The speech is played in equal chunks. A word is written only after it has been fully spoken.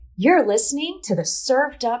You're listening to the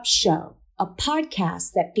Served Up Show, a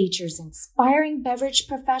podcast that features inspiring beverage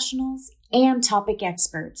professionals and topic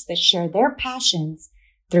experts that share their passions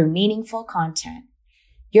through meaningful content.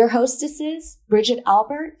 Your hostesses, Bridget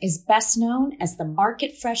Albert, is best known as the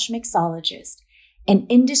Market Fresh Mixologist, an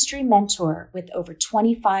industry mentor with over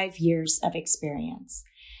 25 years of experience.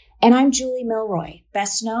 And I'm Julie Milroy,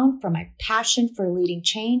 best known for my passion for leading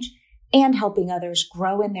change and helping others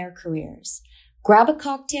grow in their careers. Grab a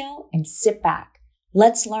cocktail and sit back.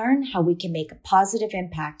 Let's learn how we can make a positive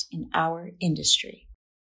impact in our industry.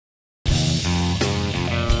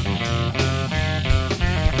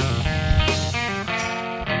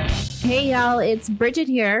 Hey y'all, it's Bridget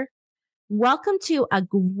here. Welcome to a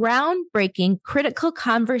groundbreaking critical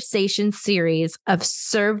conversation series of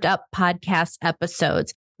Served Up podcast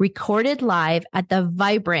episodes recorded live at the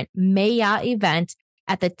vibrant Maya event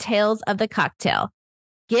at the Tales of the Cocktail.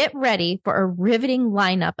 Get ready for a riveting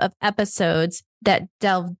lineup of episodes that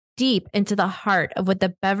delve deep into the heart of what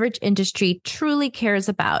the beverage industry truly cares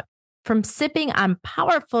about, from sipping on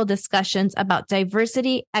powerful discussions about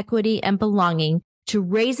diversity, equity, and belonging, to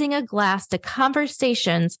raising a glass to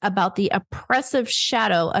conversations about the oppressive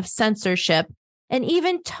shadow of censorship, and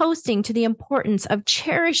even toasting to the importance of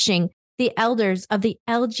cherishing the elders of the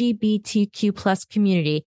LGBTQ plus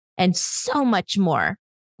community, and so much more.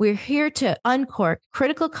 We're here to uncork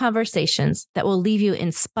critical conversations that will leave you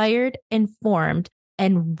inspired, informed,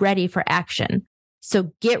 and ready for action.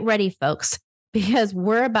 So get ready, folks, because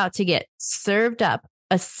we're about to get served up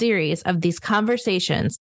a series of these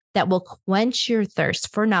conversations that will quench your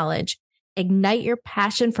thirst for knowledge, ignite your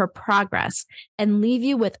passion for progress, and leave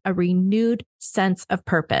you with a renewed sense of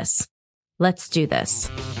purpose. Let's do this.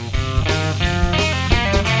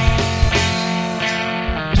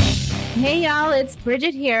 Hey y'all, it's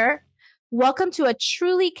Bridget here. Welcome to a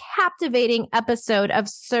truly captivating episode of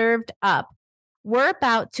Served Up. We're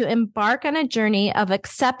about to embark on a journey of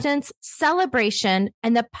acceptance, celebration,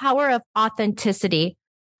 and the power of authenticity.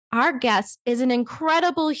 Our guest is an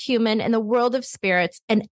incredible human in the world of spirits,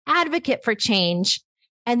 an advocate for change,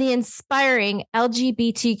 and the inspiring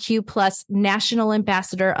LGBTQ plus national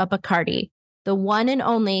ambassador of Bacardi, the one and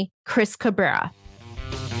only Chris Cabrera.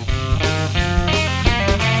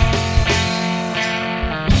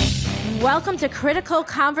 Welcome to Critical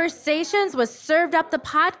Conversations with Served Up the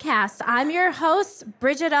Podcast. I'm your host,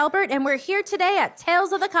 Bridget Albert, and we're here today at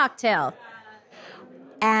Tales of the Cocktail.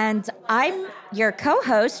 And I'm your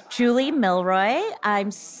co-host, Julie Milroy.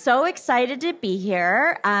 I'm so excited to be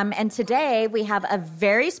here. And today we have a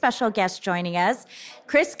very special guest joining us,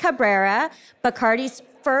 Chris Cabrera, Bacardi's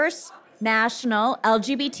first national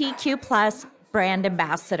LGBTQ plus brand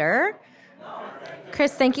ambassador.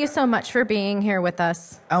 Chris, thank you so much for being here with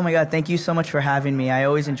us. Oh my God, thank you so much for having me. I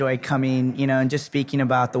always enjoy coming, and just speaking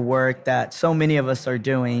about the work that so many of us are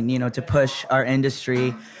doing, to push our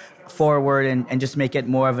industry forward and just make it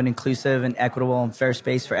more of an inclusive and equitable and fair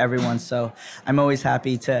space for everyone. So I'm always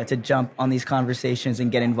happy to jump on these conversations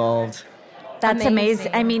and get involved. That's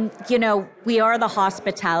amazing. I mean, we are the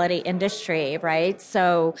hospitality industry, right?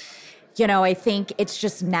 So I think it's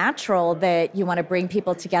just natural that you want to bring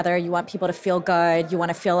people together. You want people to feel good. You want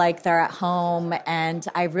to feel like they're at home. And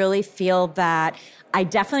I really feel that I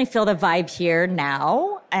definitely feel the vibe here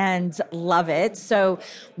now and love it. So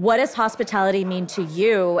what does hospitality mean to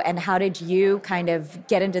you? And how did you kind of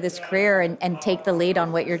get into this career and take the lead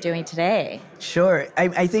on what you're doing today? Sure.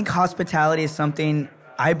 I think hospitality is something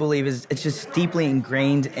I believe it's just deeply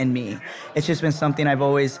ingrained in me. It's just been something I've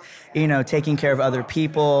always, taking care of other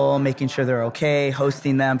people, making sure they're okay,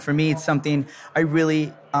 hosting them. For me, it's something I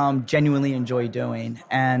really genuinely enjoy doing.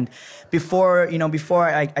 And before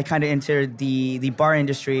I kind of entered the bar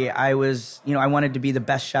industry, I was, I wanted to be the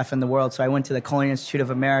best chef in the world. So I went to the Culinary Institute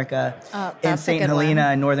of America in St.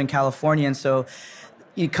 Helena in Northern California. And so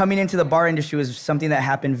coming into the bar industry was something that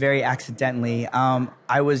happened very accidentally.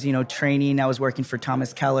 I was, training. I was working for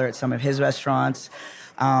Thomas Keller at some of his restaurants,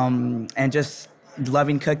 and just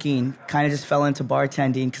loving cooking. Kind of just fell into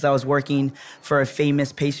bartending because I was working for a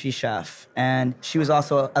famous pastry chef, and she was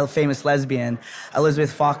also a famous lesbian,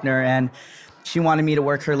 Elizabeth Faulkner, and she wanted me to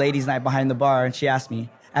work her ladies' night behind the bar, and she asked me.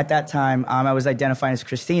 At that time, I was identifying as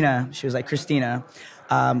Christina. She was like, Christina,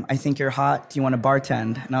 I think you're hot. Do you want to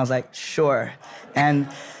bartend? And I was like, sure. And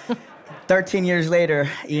 13 years later,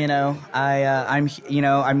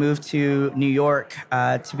 I moved to New York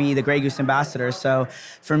to be the Grey Goose ambassador. So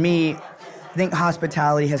for me, I think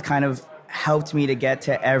hospitality has kind of helped me to get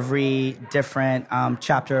to every different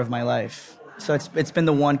chapter of my life. So it's been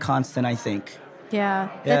the one constant, I think. Yeah.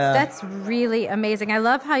 That's really amazing. I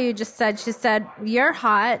love how you just said, she said, you're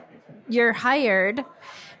hot, you're hired.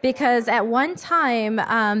 because at one time,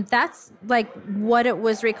 that's like what it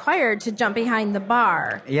was required to jump behind the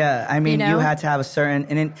bar. Yeah, I mean, You know? you had to have a certain,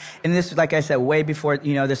 and this, like I said, way before,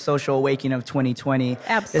 the social awakening of 2020.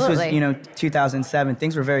 Absolutely. This was, 2007.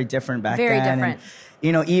 Things were very different back Very then. different.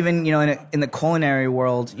 And, even, in the culinary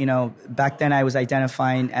world, back then I was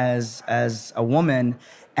identifying as a woman,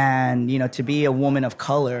 and, to be a woman of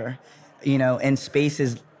color, in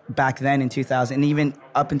spaces back then in 2000, and even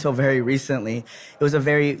up until very recently, it was a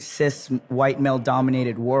very cis white male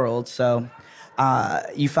dominated world. So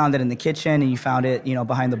you found it in the kitchen, and you found it,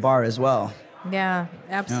 behind the bar as well. Yeah,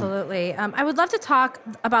 absolutely. Yeah. I would love to talk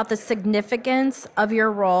about the significance of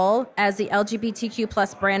your role as the LGBTQ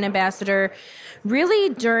plus brand ambassador,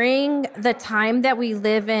 really during the time that we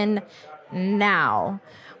live in now,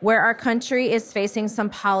 where our country is facing some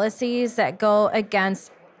policies that go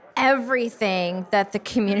against everything that the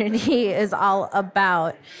community is all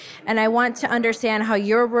about. And I want to understand how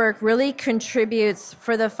your work really contributes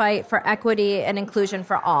for the fight for equity and inclusion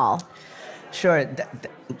for all. Sure.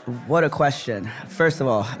 What a question. First of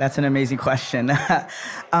all, that's an amazing question.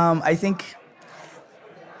 I think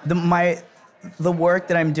the work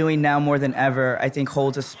that I'm doing now more than ever, I think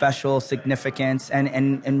holds a special significance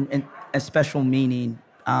and a special meaning.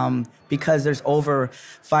 Because there's over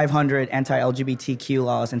 500 anti-LGBTQ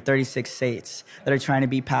laws in 36 states that are trying to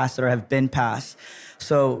be passed or have been passed.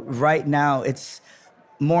 So right now, it's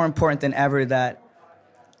more important than ever that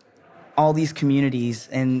all these communities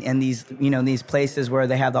and these, these places where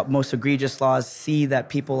they have the most egregious laws see that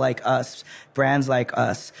people like us, brands like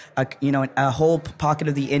us, a whole pocket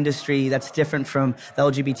of the industry that's different from the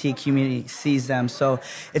LGBT community sees them. So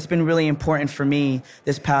it's been really important for me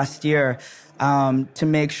this past year to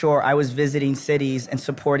make sure I was visiting cities and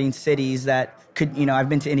supporting cities that could, I've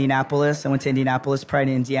been to Indianapolis. I went to Indianapolis, Pride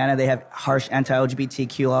in Indiana. They have harsh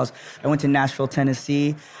anti-LGBTQ laws. I went to Nashville,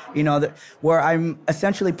 Tennessee, where I'm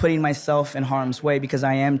essentially putting myself in harm's way because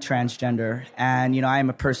I am transgender and, I am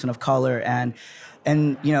a person of color. And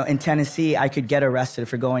in Tennessee, I could get arrested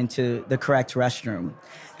for going to the correct restroom.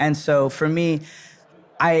 And so for me,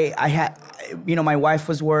 I had, my wife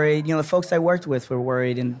was worried. The folks I worked with were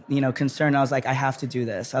worried and, concerned. I was like, I have to do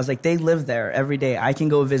this. I was like, they live there every day. I can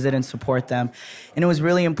go visit and support them. And it was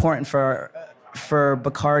really important for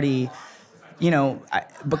Bacardi.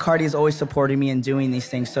 Bacardi has always supported me in doing these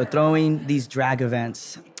things. So throwing these drag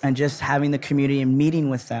events and just having the community and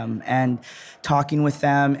meeting with them and talking with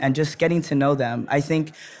them and just getting to know them. I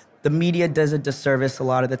think the media does a disservice a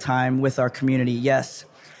lot of the time with our community. Yes,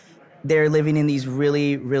 they're living in these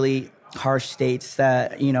really, really harsh states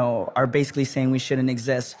that, are basically saying we shouldn't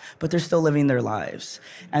exist, but they're still living their lives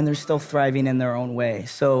and they're still thriving in their own way.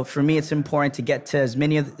 So for me, it's important to get to as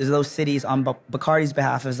many of those cities on Bacardi's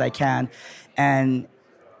behalf as I can. And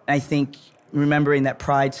I think remembering that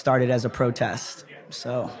Pride started as a protest.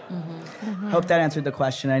 So hope that answered the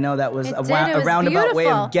question. I know that was a roundabout way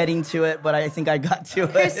of getting to it, but I think I got to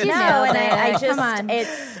Chris, it. you No, and I Come just, on.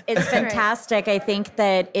 it's fantastic. I think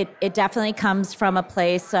that it definitely comes from a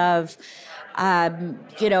place of,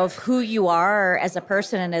 of who you are as a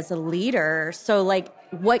person and as a leader. So like,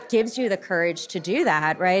 what gives you the courage to do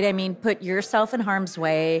that, right? I mean, put yourself in harm's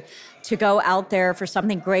way to go out there for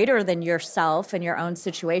something greater than yourself and your own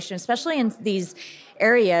situation, especially in these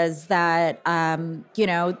areas that,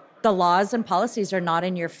 the laws and policies are not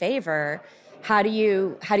in your favor. How do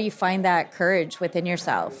you find that courage within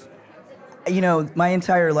yourself? My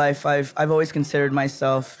entire life, I've always considered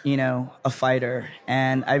myself, a fighter,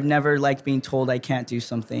 and I've never liked being told I can't do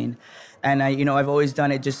something. And I've always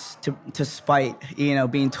done it just to spite,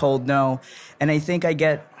 being told no. And I think I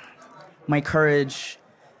get my courage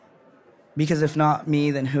because if not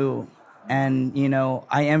me, then who? And,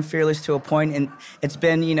 I am fearless to a point, and it's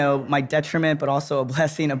been, my detriment, but also a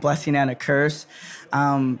blessing and a curse.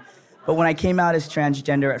 But when I came out as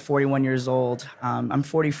transgender at 41 years old, I'm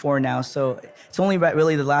 44 now, so it's only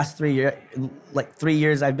really the last 3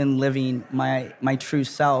 years I've been living my true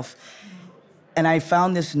self. And I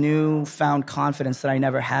found this newfound confidence that I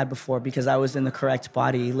never had before because I was in the correct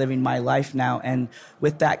body living my life now. And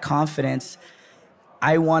with that confidence,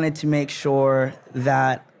 I wanted to make sure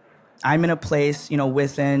that I'm in a place,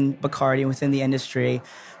 within Bacardi, within the industry,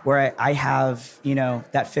 where I have,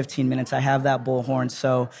 that 15 minutes, I have that bullhorn.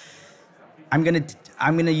 So I'm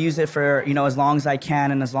gonna use it for, as long as I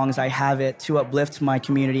can and as long as I have it to uplift my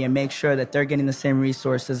community and make sure that they're getting the same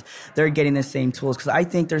resources, they're getting the same tools. Because I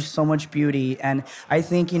think there's so much beauty, and I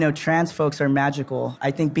think, trans folks are magical. I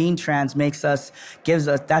think being trans is our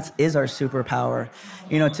superpower,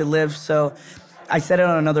 to live. So I said it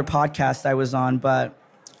on another podcast I was on, but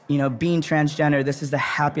being transgender, this is the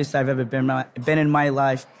happiest I've ever been in my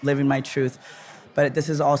life, living my truth. But this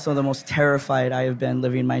is also the most terrified I have been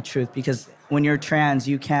living my truth, because when you're trans,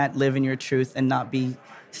 you can't live in your truth and not be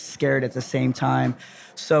scared at the same time.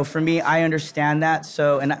 So for me, I understand that.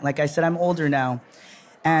 So, and like I said, I'm older now.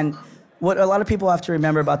 And what a lot of people have to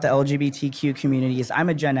remember about the LGBTQ community is I'm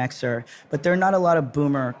a Gen Xer, but there are not a lot of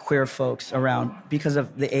boomer queer folks around because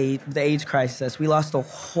of the AIDS crisis. We lost a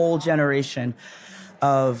whole generation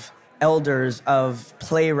of elders, of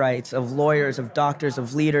playwrights, of lawyers, of doctors,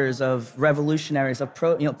 of leaders, of revolutionaries, of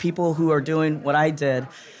people who are doing what I did.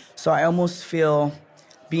 So I almost feel,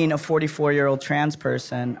 being a 44-year-old trans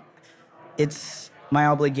person, it's my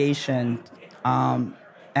obligation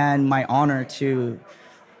and my honor to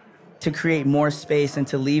create more space and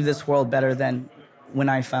to leave this world better than when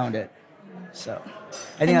I found it. So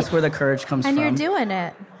I think that's where the courage comes from. And you're doing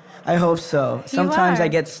it. I hope so. Sometimes I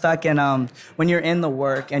get stuck in, when you're in the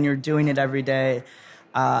work and you're doing it every day,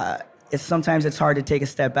 sometimes it's hard to take a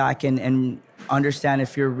step back and understand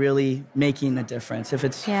if you're really making a difference. If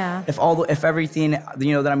it's, if everything,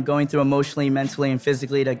 that I'm going through emotionally, mentally, and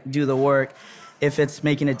physically to do the work, if it's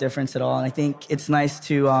making a difference at all. And I think it's nice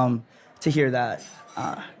to hear that.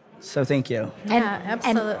 So thank you. Yeah,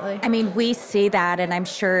 absolutely. And, I mean, we see that, and I'm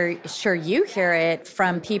sure you hear it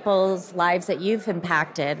from people's lives that you've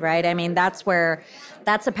impacted, right? I mean, that's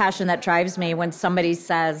a passion that drives me when somebody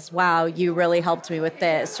says, wow, you really helped me with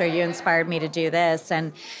this, or you inspired me to do this.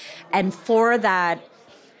 And for that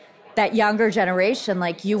younger generation,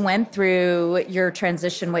 like, you went through your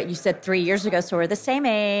transition, what you said 3 years ago, so we're the same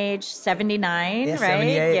age, 79, yeah, right?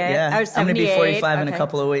 78, yeah. Oh, 78. I'm going to be 45 in a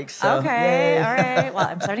couple of weeks. So. Okay, all right. Well,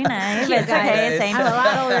 I'm 79. It's okay, same. I'm a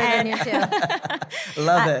lot older than you, too.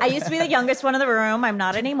 Love it. I used to be the youngest one in the room. I'm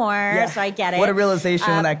not anymore, so I get it. What a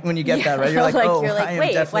realization when you get that, right? You're like, I am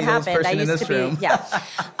wait, definitely what the happened? oldest person I in used this to room. be,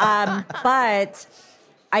 yeah. But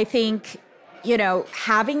I think,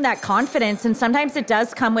 having that confidence, and sometimes it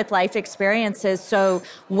does come with life experiences. So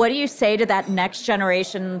what do you say to that next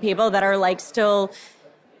generation, people that are like still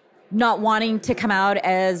not wanting to come out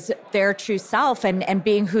as their true self and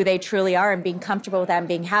being who they truly are and being comfortable with that and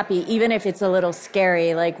being happy, even if it's a little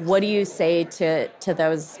scary? Like, what do you say to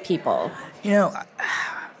those people?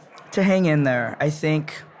 To hang in there, I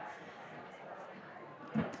think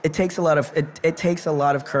it takes a lot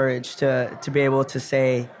of courage to be able to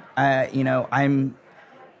say, I'm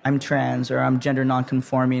trans, or I'm gender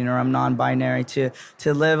nonconforming, or I'm non-binary, to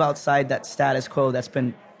live outside that status quo that's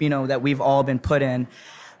been, that we've all been put in.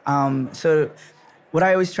 So what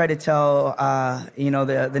I always try to tell,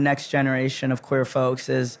 the next generation of queer folks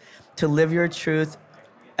is to live your truth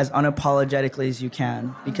as unapologetically as you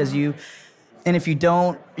can, because and if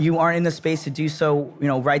you aren't in the space to do so,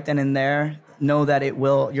 right then and there, know that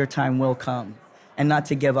your time will come, and not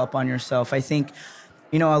to give up on yourself. I think,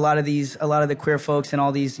 a lot of the queer folks in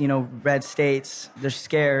all these, red states, they're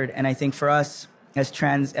scared. And I think for us as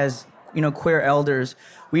queer elders,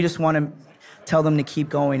 we just want to tell them to keep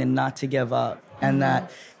going and not to give up, and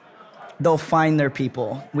that they'll find their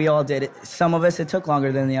people. We all did it. Some of us, it took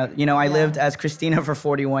longer than the other. I lived as Christina for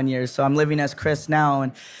 41 years, so I'm living as Chris now.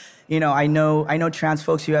 And, I know trans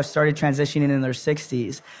folks who have started transitioning in their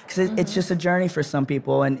 60s, because it's just a journey for some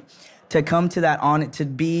people. And to come to that, to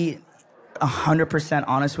be 100%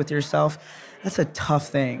 honest with yourself, that's a tough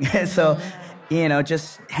thing. So,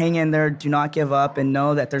 just hang in there, do not give up, and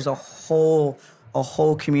know that there's a whole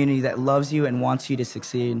community that loves you and wants you to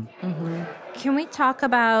succeed. Mm-hmm. Can we talk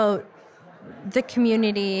about the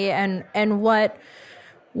community and what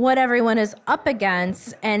everyone is up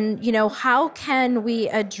against, and, how can we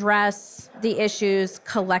address the issues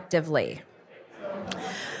collectively?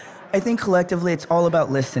 I think collectively it's all about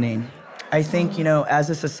listening. I think, as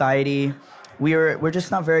a society, we're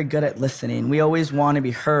just not very good at listening. We always want to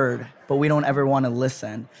be heard, but we don't ever want to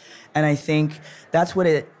listen. And I think that's what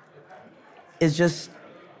it is, just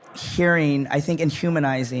hearing, I think, and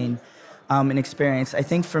humanizing an experience. I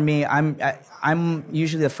think for me, I'm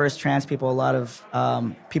usually the first trans people a lot of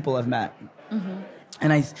people have met. Mm-hmm.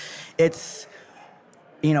 And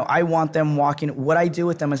I want them walking. What I do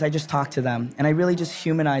with them is I just talk to them, and I really just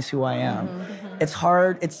humanize who I am. Mm-hmm.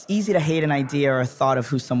 It's easy to hate an idea or a thought of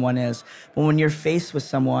who someone is, but when you're faced with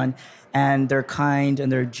someone and they're kind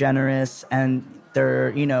and they're generous and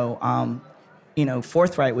they're,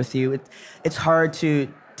 forthright with you, it's hard to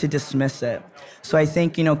dismiss it. So I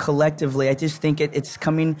think, collectively, I just think it's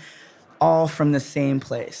coming all from the same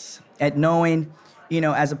place, at knowing,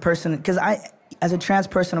 as a person, because as a trans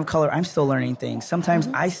person of color, I'm still learning things. Sometimes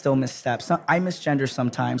I still misstep. I misgender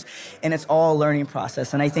sometimes, and it's all a learning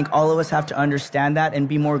process. And I think all of us have to understand that and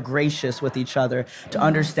be more gracious with each other to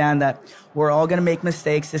understand that we're all going to make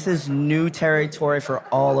mistakes. This is new territory for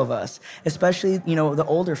all of us, especially, the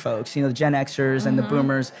older folks, the Gen Xers and the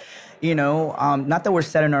boomers, not that we're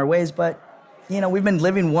set in our ways, but, we've been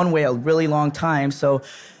living one way a really long time. So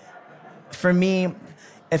for me,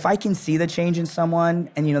 if I can see the change in someone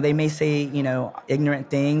and, they may say, ignorant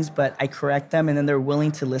things, but I correct them and then they're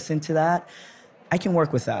willing to listen to that, I can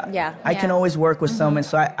work with that. Yeah. I can always work with someone.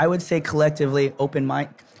 So I would say collectively, open mind,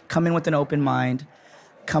 come in with an open mind,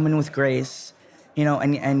 come in with grace,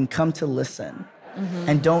 and come to listen.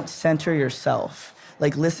 And don't center yourself.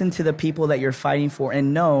 Like, listen to the people that you're fighting for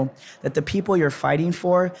and know that the people you're fighting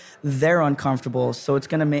for, they're uncomfortable. So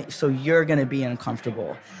you're going to be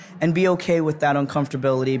uncomfortable. And be okay with that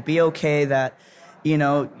uncomfortability. Be okay that,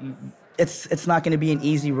 it's not going to be an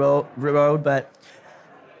easy road, but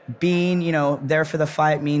being, there for the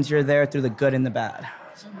fight means you're there through the good and the bad.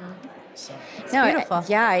 So. It's beautiful.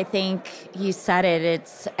 I think you said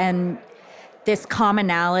it. And this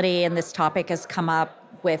commonality and this topic has come up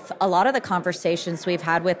with a lot of the conversations we've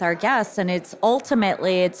had with our guests. And it's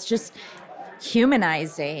just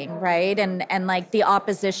humanizing, right? And like the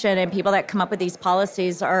opposition and people that come up with these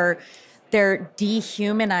policies they're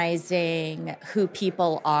dehumanizing who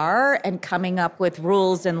people are and coming up with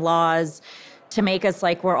rules and laws to make us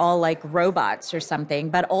like we're all like robots or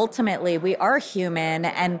something. But ultimately we are human.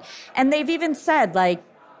 And they've even said, like,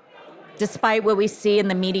 despite what we see in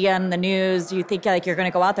the media and the news, you think like you're going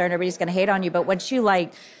to go out there and everybody's going to hate on you. But once you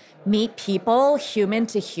like meet people human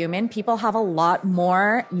to human, people have a lot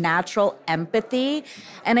more natural empathy.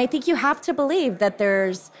 And I think you have to believe that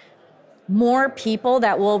there's more people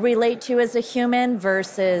that will relate to you as a human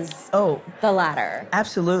versus the latter.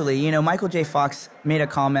 Absolutely. Michael J. Fox made a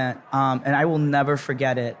comment, and I will never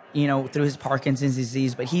forget it, through his Parkinson's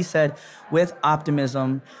disease. But he said, with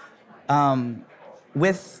optimism,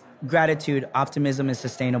 with gratitude, optimism is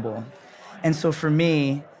sustainable. And so for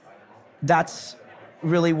me, that's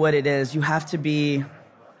really what it is. You have to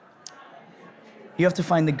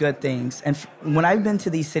find the good things. And when I've been to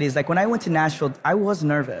these cities, like when I went to Nashville, I was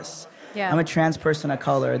nervous. Yeah. I'm a trans person of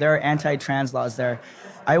color. There are anti-trans laws there.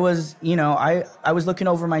 I was looking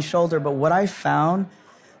over my shoulder, but what I found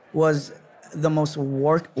was the most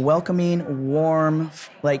welcoming, warm,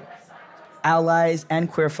 like, allies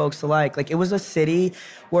and queer folks alike. Like, it was a city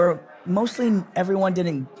where mostly everyone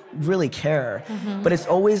didn't really care, but it's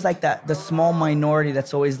always like that, the small minority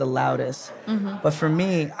that's always the loudest. But for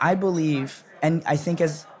me, I believe, and I think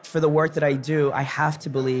as for the work that I do, I have to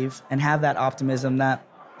believe and have that optimism that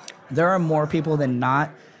there are more people than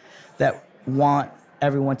not that want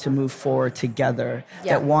everyone to move forward together,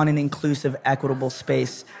 that want an inclusive, equitable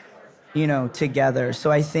space, together.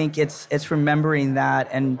 So I think it's remembering that,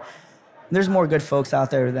 and there's more good folks out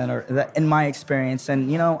there that in my experience. And,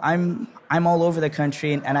 I'm all over the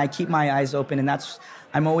country and I keep my eyes open, and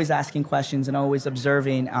I'm always asking questions and always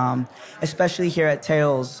observing, especially here at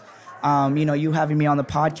Tales. You having me on the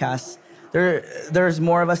podcast, there's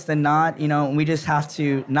more of us than not, we just have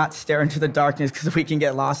to not stare into the darkness because we can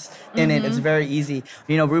get lost in it. It's very easy.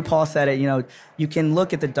 RuPaul said it, you can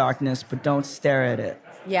look at the darkness, but don't stare at it.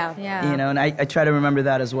 Yeah. And I try to remember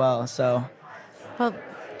that as well. So. Well,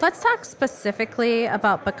 let's talk specifically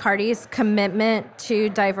about Bacardi's commitment to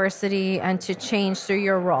diversity and to change through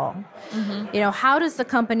your role. How does the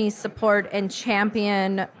company support and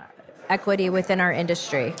champion equity within our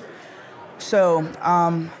industry? So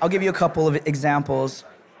I'll give you a couple of examples.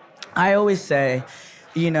 I always say,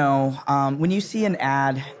 when you see an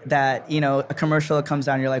ad that, a commercial that comes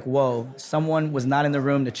down, you're like, whoa, someone was not in the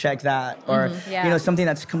room to check that. Or, something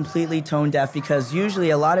that's completely tone deaf, because usually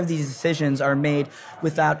a lot of these decisions are made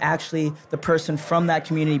without actually the person from that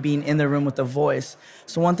community being in the room with the voice.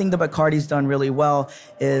 So one thing that Bacardi's done really well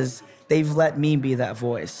is they've let me be that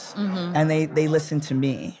voice. And they listen to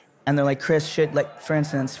me. And they're like, Chris, for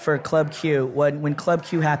instance, for Club Q, when Club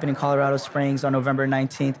Q happened in Colorado Springs on November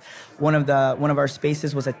 19th, one of our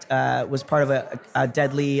spaces was part of a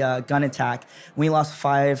deadly gun attack. We lost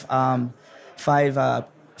five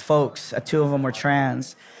folks. Two of them were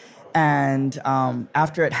trans. And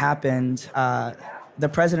after it happened, the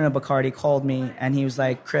president of Bacardi called me, and he was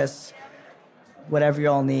like, Chris, whatever you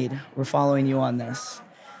all need, we're following you on this.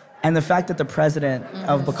 And the fact that the president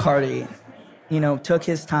of Bacardi, took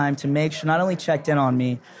his time to make sure, not only checked in on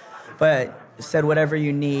me, but said whatever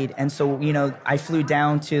you need. And so, I flew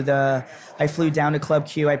down to Club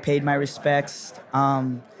Q. I paid my respects.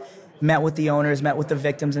 met with the owners, met with the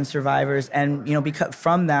victims and survivors. And, because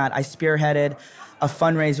from that, I spearheaded a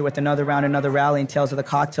fundraiser with another rally in Tales of the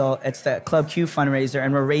Cocktail. It's the Club Q fundraiser,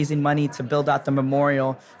 and we're raising money to build out the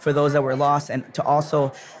memorial for those that were lost and to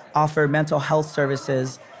also offer mental health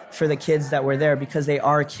services for the kids that were there, because they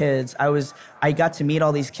are kids. I got to meet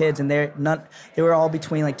all these kids, and they were all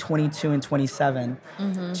between like 22 and 27.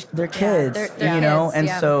 Mm-hmm. They're kids, they're kids, and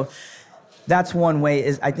so that's one way,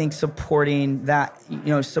 is I think supporting that,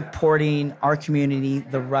 supporting our community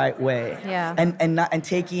the right way. Yeah. And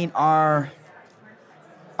taking our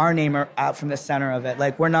name out from the center of it.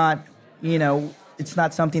 Like, we're not, it's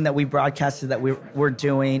not something that we broadcasted that we're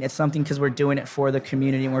doing. It's something because we're doing it for the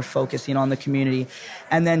community, and we're focusing on the community.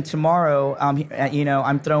 And then tomorrow, I'm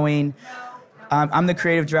the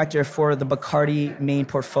creative director for the Bacardi main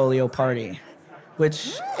portfolio party,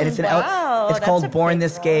 which it's called Born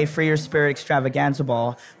This Gay, Free Your Spirit Extravaganza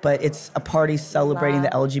Ball, but it's a party celebrating the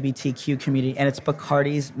LGBTQ community, and it's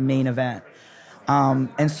Bacardi's main event.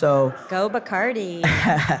 And so go Bacardi.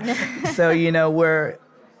 So,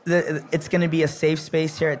 it's going to be a safe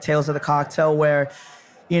space here at Tales of the Cocktail where,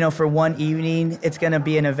 for one evening, it's going to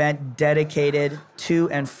be an event dedicated to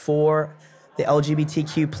and for the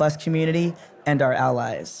LGBTQ plus community and our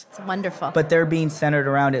allies. It's wonderful. But they're being centered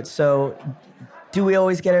around it. So do we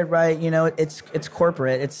always get it right? It's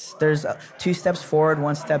corporate. There's 2 steps forward,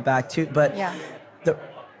 1 step back,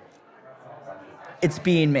 it's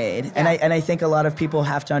being made. Yeah. And I think a lot of people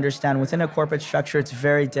have to understand within a corporate structure, it's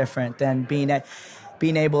very different than being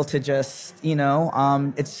able to just,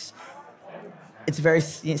 it's very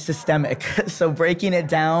systemic. So breaking it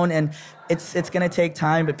down, and it's going to take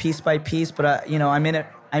time, but piece by piece. But I'm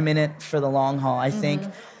in it for the long haul. I think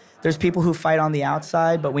there's people who fight on the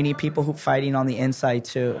outside, but we need people who fighting on the inside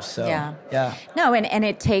too. So yeah. No, and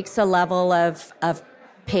it takes a level of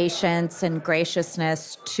patience and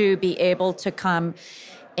graciousness to be able to come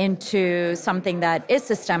into something that is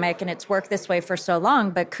systemic, and it's worked this way for so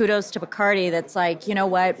long. But kudos to Bacardi, that's like, you know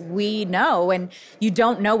what, we know, and you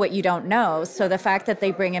don't know what you don't know. So the fact that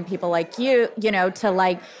they bring in people like you, to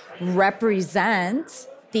like represent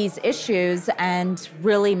these issues and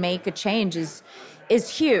really make a change is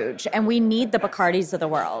huge. And we need the Bacardis of the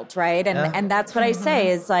world, right? And that's what I say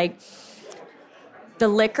is like, the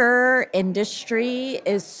liquor industry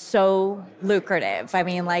is so lucrative. I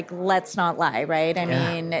mean, like, let's not lie, right? I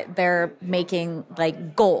mean, they're making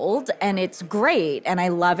like gold, and it's great, and I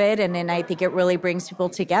love it, and I think it really brings people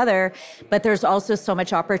together. But there's also so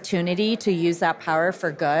much opportunity to use that power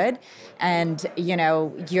for good. And,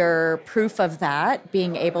 you're proof of that,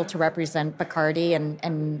 being able to represent Bacardi and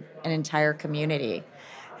an entire community.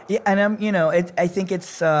 Yeah, and I think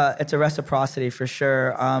it's a reciprocity for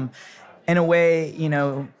sure. In a way,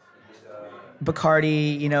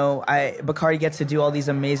 Bacardi, Bacardi gets to do all these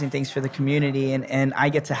amazing things for the community, and I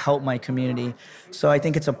get to help my community. So I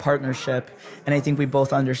think it's a partnership, and I think we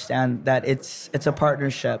both understand that it's a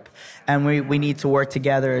partnership, and we need to work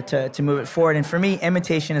together to move it forward. And for me,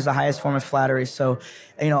 imitation is the highest form of flattery. So,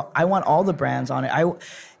 I want all the brands on it.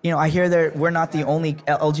 I hear that we're not the only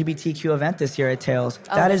LGBTQ event this year at Tales.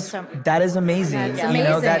 That is amazing. That's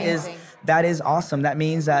amazing. That is awesome. That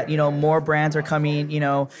means that, more brands are coming,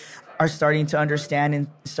 are starting to understand and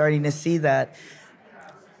starting to see that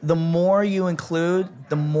the more you include,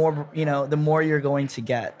 the more you're going to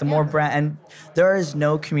get. The more brand, and there is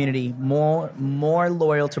no community more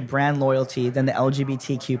loyal to brand loyalty than the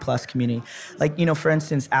LGBTQ plus community. Like, for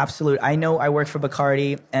instance, Absolute. I know I work for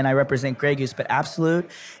Bacardi and I represent Grey Goose, but Absolute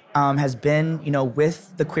has been,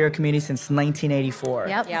 with the queer community since 1984.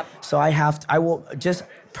 Yep. So I will just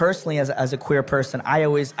personally, as a queer person, I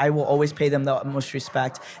will always pay them the utmost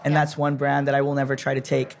respect, and that's one brand that I will never try to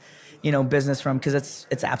take, business from, because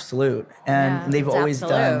it's Absolute, and they've always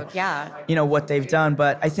done, what they've done.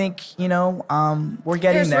 But I think, we're getting there.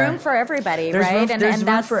 There's room for everybody, right? There's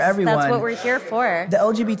room for everyone. That's what we're here for. The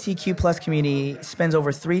LGBTQ plus community spends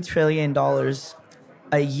over $3 trillion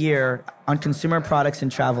a year on consumer products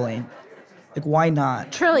and traveling. Like, why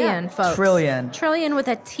not? Trillion, folks. Trillion with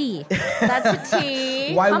a T. That's a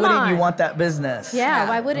T. Why wouldn't you want that business? Yeah,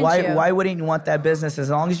 why wouldn't you? Why wouldn't you want that business? As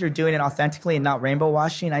long as you're doing it authentically and not rainbow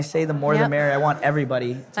washing, I say the more the merrier. I want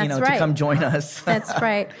everybody, to come join us. That's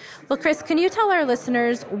right. Well, Chris, can you tell our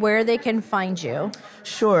listeners where they can find you?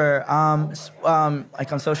 Sure.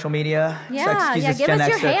 Like on social media. Yeah, give us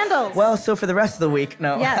your handles. Well, so for the rest of the week,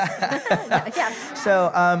 no. Yes. Yeah.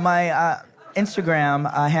 So my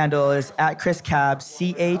Instagram handle is at Chris Cab,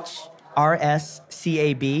 CHRSCAB.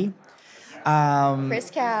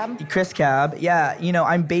 Chris Cab. Yeah.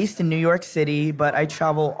 I'm based in New York City, but I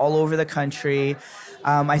travel all over the country.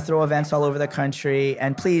 I throw events all over the country.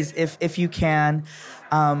 And please, if you can,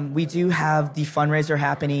 we do have the fundraiser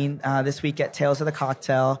happening this week at Tales of the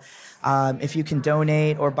Cocktail. If you can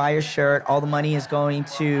donate or buy a shirt, all the money is going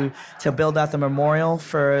to build out the memorial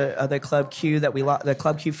for the Club Q the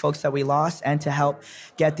Club Q folks that we lost, and to help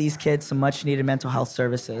get these kids some much needed mental health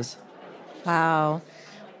services. Wow.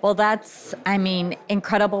 Well, that's,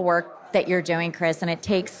 incredible work that you're doing, Chris, and it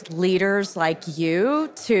takes leaders like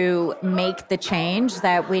you to make the change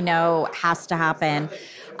that we know has to happen.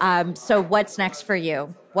 So what's next for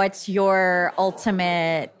you? What's your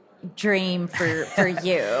ultimate dream for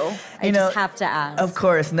you? I just have to ask. Of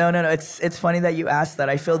course. No. It's funny that you asked that.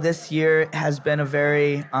 I feel this year has been a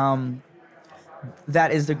very,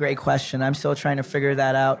 that is the great question. I'm still trying to figure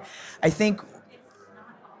that out. I think,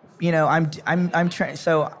 I am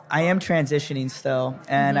transitioning still,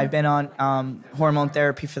 and I've been on hormone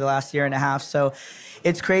therapy for the last year and a half. So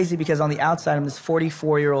it's crazy because on the outside, I'm this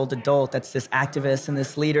 44-year-old adult that's this activist and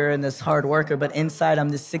this leader and this hard worker. But inside, I'm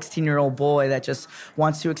this 16-year-old boy that just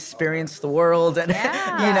wants to experience the world. And,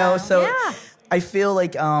 I feel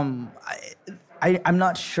like I'm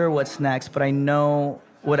not sure what's next, but I know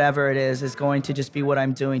whatever it is going to just be what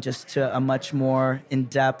I'm doing, just to a much more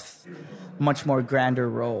in-depth, much more grander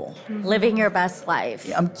role. Living your best life.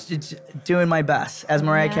 Yeah, I'm doing my best. As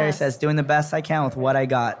Mariah Carey says, doing the best I can with what I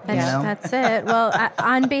got. That's it. Well,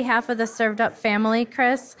 on behalf of the Served Up family,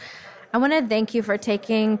 Chris, I want to thank you for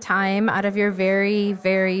taking time out of your very,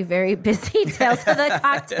 very, very busy Tales of the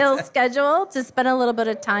Cocktail schedule to spend a little bit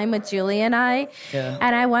of time with Julie and I. Yeah.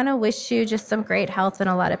 And I want to wish you just some great health and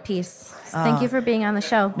a lot of peace. Thank you for being on the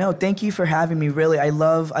show. No, thank you for having me. Really, I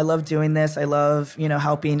love doing this. I love,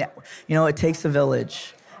 helping. It takes a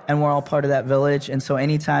village, and we're all part of that village. And so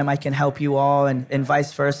anytime I can help you all and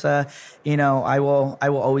vice versa, I will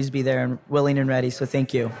always be there and willing and ready. So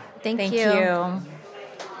thank you. Thank you.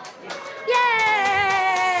 Yay!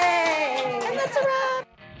 And that's a wrap.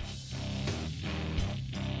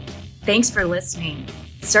 Thanks for listening.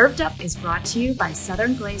 Served Up is brought to you by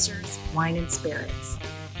Southern Glazers Wine and Spirits.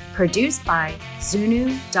 Produced by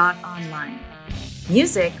Zunu.online.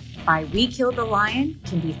 Music by We Killed the Lion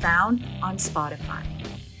can be found on Spotify.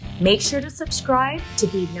 Make sure to subscribe to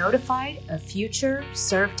be notified of future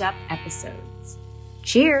Served Up episodes.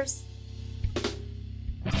 Cheers!